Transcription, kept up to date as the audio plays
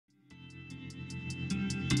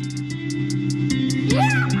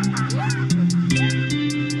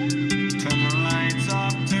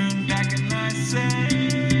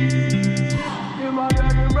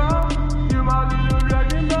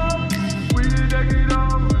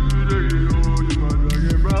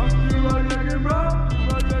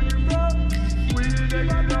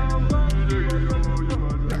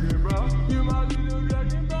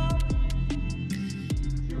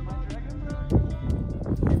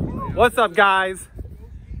What's up, guys?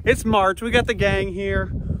 It's March. We got the gang here.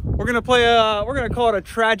 We're gonna play we're gonna call it a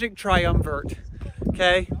tragic triumvirate.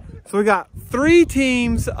 Okay? So we got 3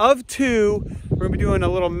 teams of 2. We're gonna be doing a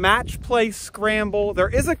little match play scramble. There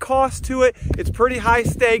is a cost to it. It's pretty high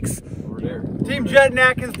stakes. Team Jed and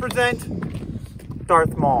Atkins present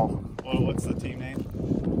Darth Maul. Well, what's the team name?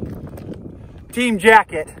 Team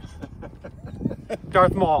Jacket.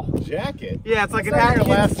 Darth Maul. Jacket? Yeah, it's like an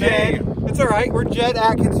Atkins Jed. It's all right. We're Jed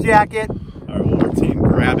Atkins Jacket. All right, well, we're Team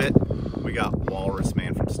Grabbett. We got Walrus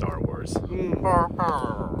Man from Star Wars. Never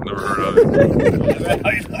heard of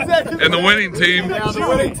it. And the winning team? Yeah, the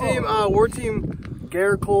winning team, we're Team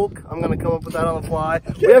Gingerkolk. I'm going to come up with that on the fly.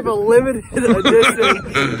 We have a limited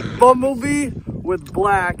edition Bumblebee with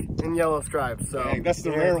black and yellow stripes. So Dang, that's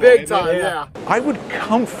the rare one. Big time, yeah. I would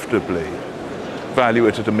comfortably value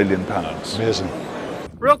it at £1 million. Amazing.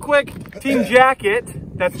 Real quick, Team Jacket,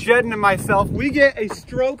 that's Jed and myself, we get a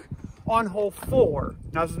stroke on hole 4.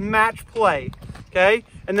 Now this is match play, okay?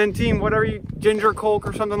 And then team, whatever you, Gingerkolk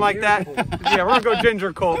or something like that. Yeah, we're gonna go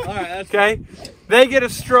Gingerkolk. All right, okay? They get a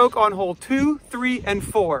stroke on hole 2, 3, and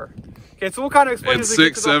 4. Okay, so we'll kind of explain And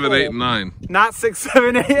 6, 7, 8, and 9. Not 6,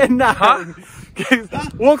 7, 8, and 9. Huh? Okay,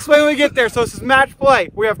 we'll explain when we get there. So this is match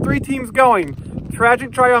play. We have 3 teams going.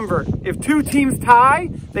 Tragic triumvirate. If 2 teams tie,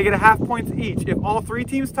 they get a half points each. If all 3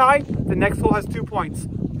 teams tie, the next hole has 2 points.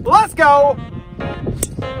 Let's go!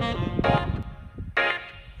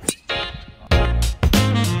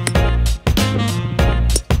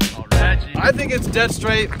 I think it's dead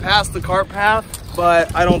straight past the cart path,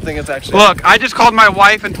 but I don't think it's actually. Look, I just called my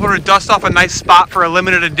wife and told her to dust off a nice spot for a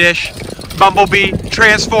limited edition Bumblebee,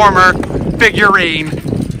 Transformer, figurine.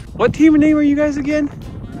 What team name are you guys again?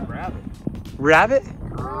 Rabbit?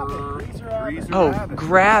 Oh,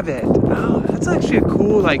 Grabbett. Oh, that's actually a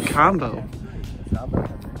cool like combo.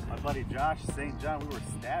 My buddy Josh, St. John, we were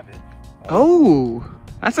Stabbit. Oh,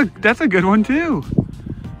 that's a good one too.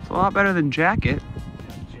 It's a lot better than Jacket.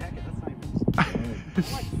 Jacket, that's not even.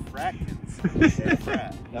 It's like fractins.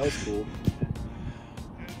 That was cool.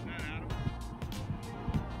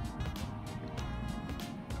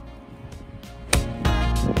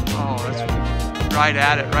 Oh, that's right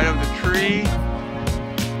at it, right over the tree.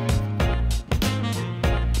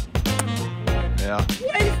 Yeah.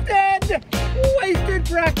 Wasted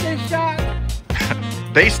practice shot.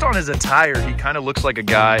 Based on his attire, he kind of looks like a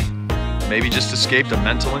guy maybe just escaped a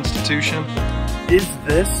mental institution. Is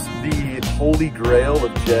this the holy grail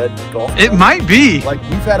of Jed golf? It might be. Like,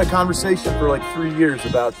 we've had a conversation for like 3 years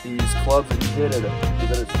about these clubs that he hit at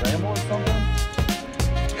a Scramble or something.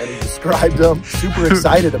 And he described them, super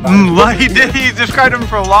excited about it. Well, he did. He described them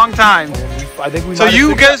for a long time. I think we So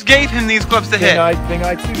you guys gave him these clubs to hit. Thing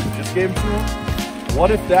I too just gave them to him. What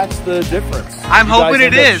if that's the difference? I'm hoping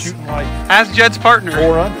it is. Shooting like as Jed's partner.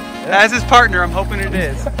 400. Yeah. As his partner, I'm hoping it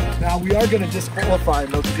is. Now we are going to disqualify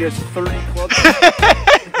him though because he has 30 clubs.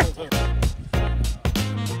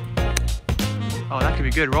 Oh, that could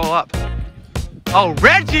be good. Roll up. Oh,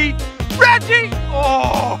 Reggie! Reggie!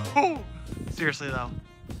 Oh! Seriously though,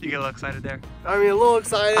 you get a little excited there. I mean, a little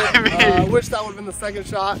excited. I wish that would have been the second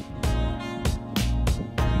shot.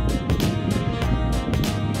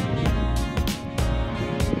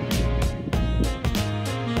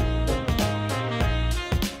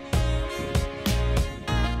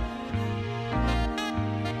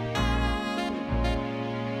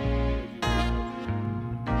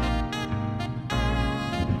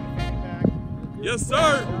 Yes,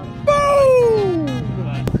 sir. Boom!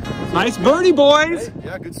 Nice birdie, boys. Hey,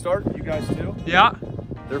 yeah, good start. You guys too. Yeah.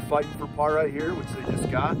 They're fighting for par right here, which they just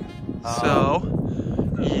got. So,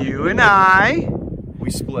 you and I, We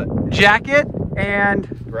split. Jacket and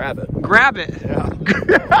Grabbett. Grabbett. Yeah.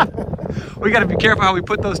 We got to be careful how we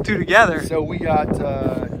put those 2 together. So we got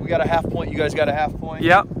a half point. You guys got a half point.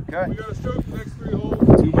 Yep. Okay. We got a stroke the next 3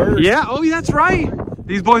 holes. 2 birds. Yeah. Oh, that's right.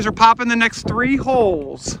 These boys are popping the next 3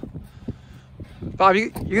 holes. Bob, you're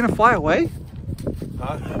gonna fly away?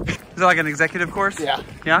 Huh? Is that like an executive course? Yeah.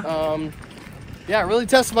 Yeah? Yeah, really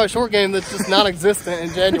tested my short game that's just non-existent in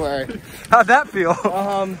January. How'd that feel?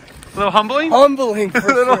 A little humbling? Humbling, for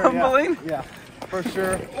A little sure, humbling? Yeah, for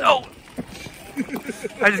sure. No!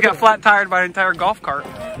 I just got flat tired by an entire golf cart.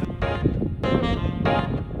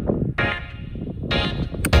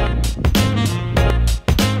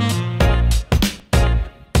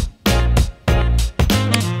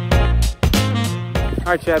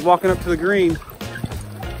 All right, Chad, walking up to the green.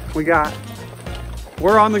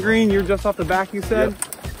 We're on the green, you're just off the back, you said?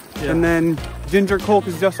 Yep. And then Gingerkolk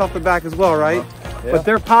is just off the back as well, right? Yeah. But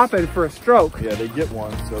they're popping for a stroke. Yeah, they get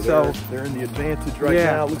one, so So- they're in the advantage right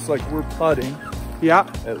Yeah. now. It looks like we're putting, Yeah.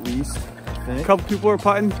 at least. A couple people are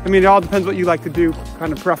putting. I mean, it all depends what you like to do,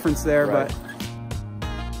 kind of preference there, Right. but.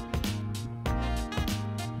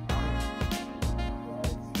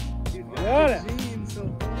 Got it.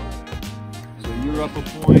 So you're up a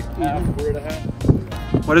point, half, we're at a half.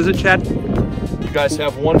 What is it, Chad? You guys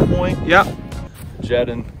have 1 point. Yep. Jed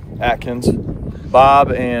and Atkins.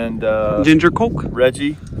 Bob and Gingerkolk.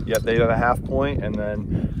 Reggie. Yep, they have a half point, and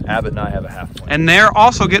then Abbott and I have a half point. And they're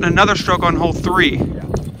also getting another stroke on hole 3.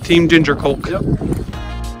 Team Gingerkolk. Yep.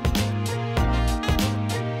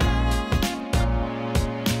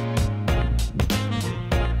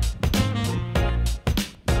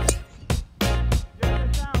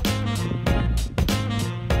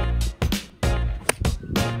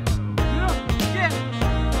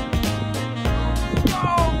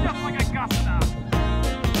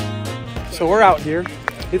 So we're out here.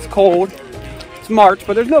 It's cold. It's March,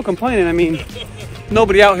 but there's no complaining. I mean,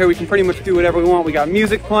 nobody out here. We can pretty much do whatever we want. We got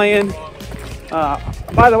music playing.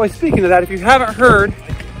 By the way, speaking of that, if you haven't heard,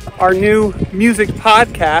 our new music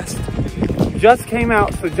podcast just came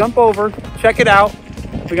out. So jump over, check it out.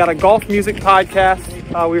 We got a golf music podcast.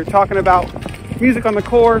 We were talking about music on the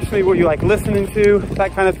course, maybe what you like listening to,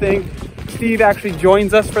 that kind of thing. Steve actually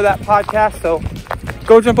joins us for that podcast. So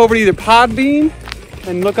go jump over to either Podbean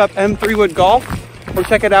and look up M3 Wood Golf, or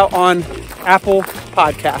check it out on Apple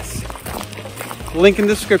Podcasts. Link in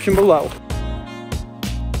the description below.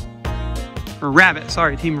 Or Rabbit,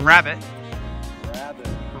 sorry, Team Rabbit.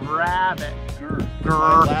 Rabbit.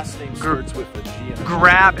 My last name starts with a G and a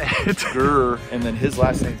Grabbett. Grr, and then his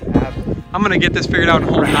last name's Abbott. I'm gonna get this figured out in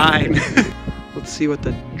hole 9. Let's see what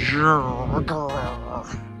the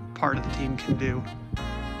part of the team can do.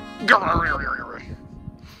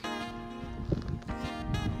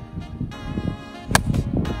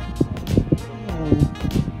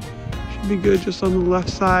 Should be good just on the left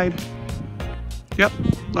side. Yep,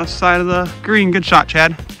 left side of the green. Good shot,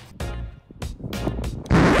 Chad.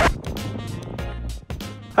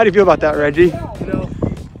 How do you feel about that, Reggie? You know,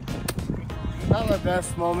 not my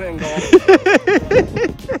best moment in golf.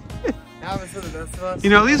 Happens to the best of us. You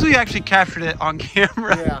know, at least we actually captured it on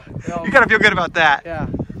camera. Yeah. You gotta feel good about that. Yeah.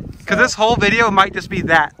 Because this whole video might just be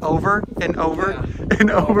that over and over and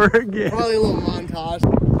over again. Probably a little montage.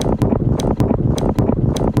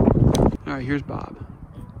 All right, here's Bob.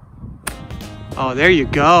 Oh, there you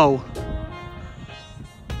go.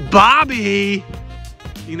 Bobby!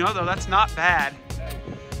 You know, though, that's not bad.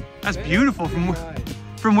 That's beautiful.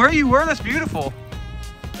 From where you were, that's beautiful.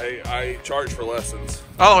 I charge for lessons.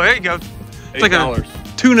 Oh, there you go. It's like $8.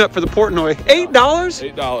 a tune-up for the Portnoy. $8?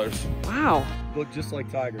 $8. Wow. Look just like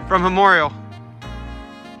Tiger. From Memorial.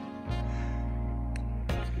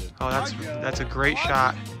 Oh, that's a great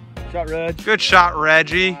shot. Shot, Reg. Good shot,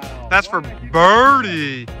 Reggie. That's for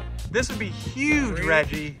birdie. This would be huge,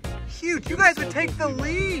 Reggie. Huge. You guys would take the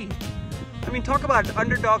lead. I mean, talk about an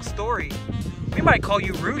underdog story. We might call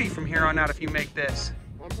you Rudy from here on out if you make this.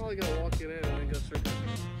 I'm probably gonna walk it in and then go circle.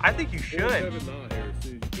 I think you should.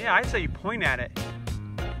 Yeah, I'd say you point at it.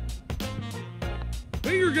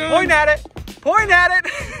 Finger gun. Point at it. Point at it.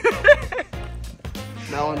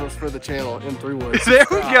 That one was for the channel, M3 Woods. There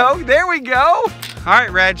we go. There we go. All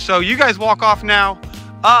right, Reg. So you guys walk off now.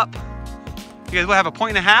 Up. You guys will have a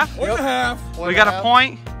 1.5. 1.5. We got a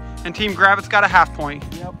point, and Team Grabbett's got a half point.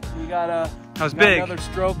 Yep. We got That was big. another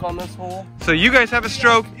stroke on this hole. So you guys have a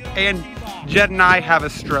stroke, and Jed and I have a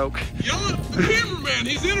stroke. Yell at the cameraman.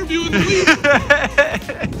 He's interviewing the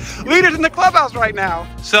leader. Leaders in the clubhouse right now.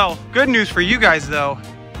 So good news for you guys though.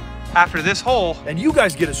 After this hole, And you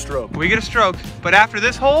guys get a stroke. we get a stroke. But after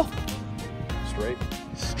this hole,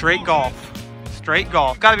 Straight. golf. Straight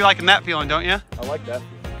golf. Gotta be liking that feeling, don't you? I like that.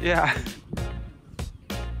 Yeah.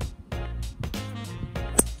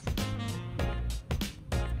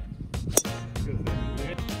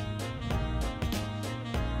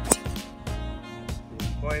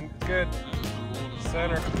 It's good.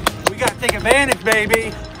 Center. We gotta take advantage,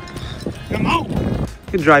 baby. Come on.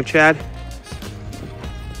 Good drive, Chad.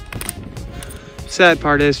 Sad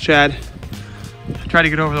part is, Chad, I tried to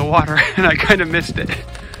get over the water and I kind of missed it.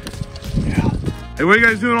 Hey, what are you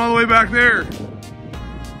guys doing all the way back there?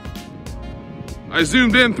 I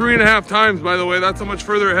zoomed in 3.5 times, by the way. That's how much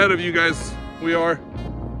further ahead of you guys we are.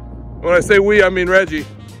 When I say we, I mean Reggie.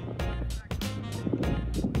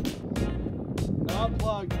 Not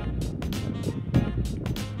plugged.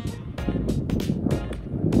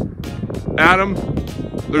 Adam,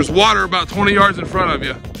 there's water about 20 yards in front of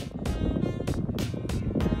you.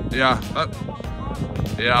 Yeah,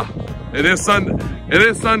 yeah. It is Sunday. It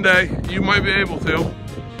is Sunday. You might be able to.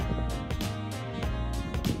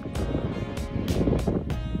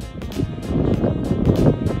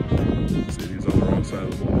 side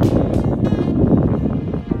of the ball.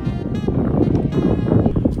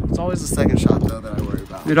 It's always the second shot though that I worry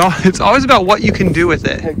about. It's always about what you can do with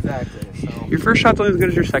it. Exactly. So. Your first shot's only as good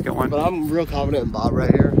as your second one. But I'm real confident in Bob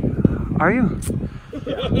right here. Are you?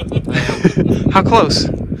 How close?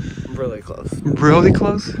 Really close. Really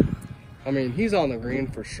close? I mean, he's on the green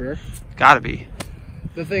for sure. Gotta be.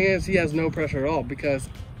 The thing is, he has no pressure at all because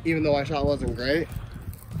even though my shot wasn't great,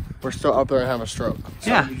 we're still up there and have a stroke.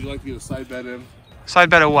 Yeah. Would you like to get a side bet in? Side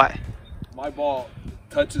bet of what? My ball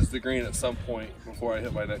touches the green at some point before I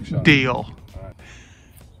hit my next shot. Deal. Alright.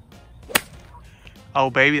 Oh,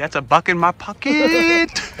 baby, that's a buck in my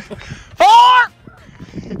pocket. 4!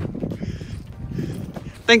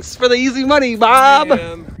 Thanks for the easy money, Bob.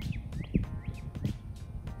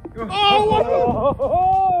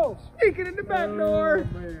 Oh, sneaking in the back door.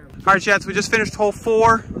 All right, Chats, we just finished hole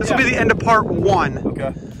 4. This will be the end of part 1.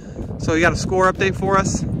 Okay. So you got a score update for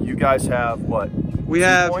us? You guys have what? We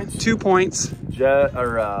have 2 points.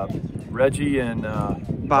 Reggie and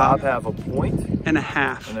Bob have a point. And a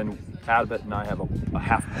half. And then Grabbett and I have a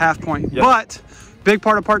half point. Half point. Yep. But big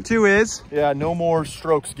part of part 2 is? Yeah, no more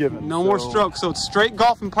strokes given. No more strokes. So it's straight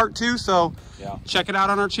golf in part 2. So yeah, check it out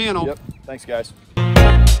on our channel. Yep. Thanks, guys.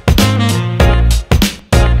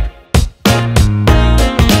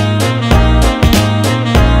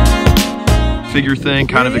 Figure thing,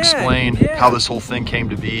 kind of explain how this whole thing came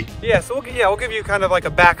to be. Yeah, so we'll give you kind of like a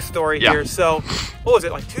backstory here. So, what was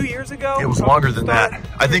it, like 2 years ago? It was longer than that.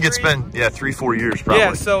 I think it's been, 3-4 years probably.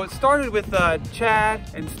 Yeah, so it started with Chad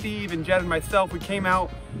and Steve and Jed and myself. We came out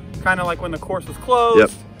kind of like when the course was closed.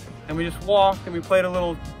 Yep. And we just walked and we played a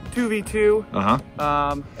little 2v2.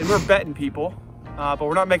 And we're betting people, but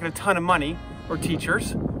we're not making a ton of money. We're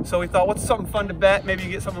teachers. So we thought, what's something fun to bet? Maybe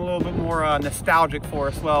get something a little bit more nostalgic for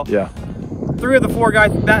us. Well, yeah. 3 of the 4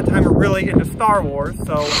 guys at that time were really into Star Wars,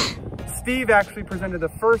 so Steve actually presented the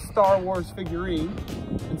first Star Wars figurine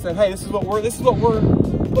and said, "Hey, this is what we're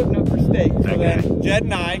putting up for stake." So then Jed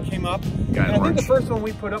and I came up, and I think the first one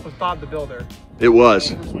we put up was Bob the Builder. It was.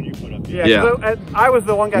 The first one you put up. Yeah. I was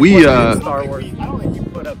the one guy We, who put in Star Wars. I don't think you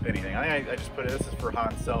put up anything. I think I just put it. This is for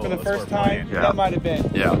Han Solo. For the That's first what we're time, playing. that might have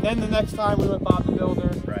been. Yeah. Then the next time we went Bob the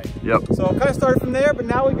Builder. Right. Yep. So it kind of started from there, but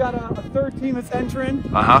now we got a 3rd team that's entering.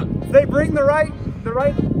 If they bring the right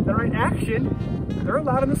action, they're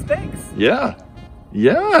allowed in the stakes. Yeah.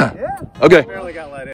 Yeah. Yeah. Okay. Barely got let in.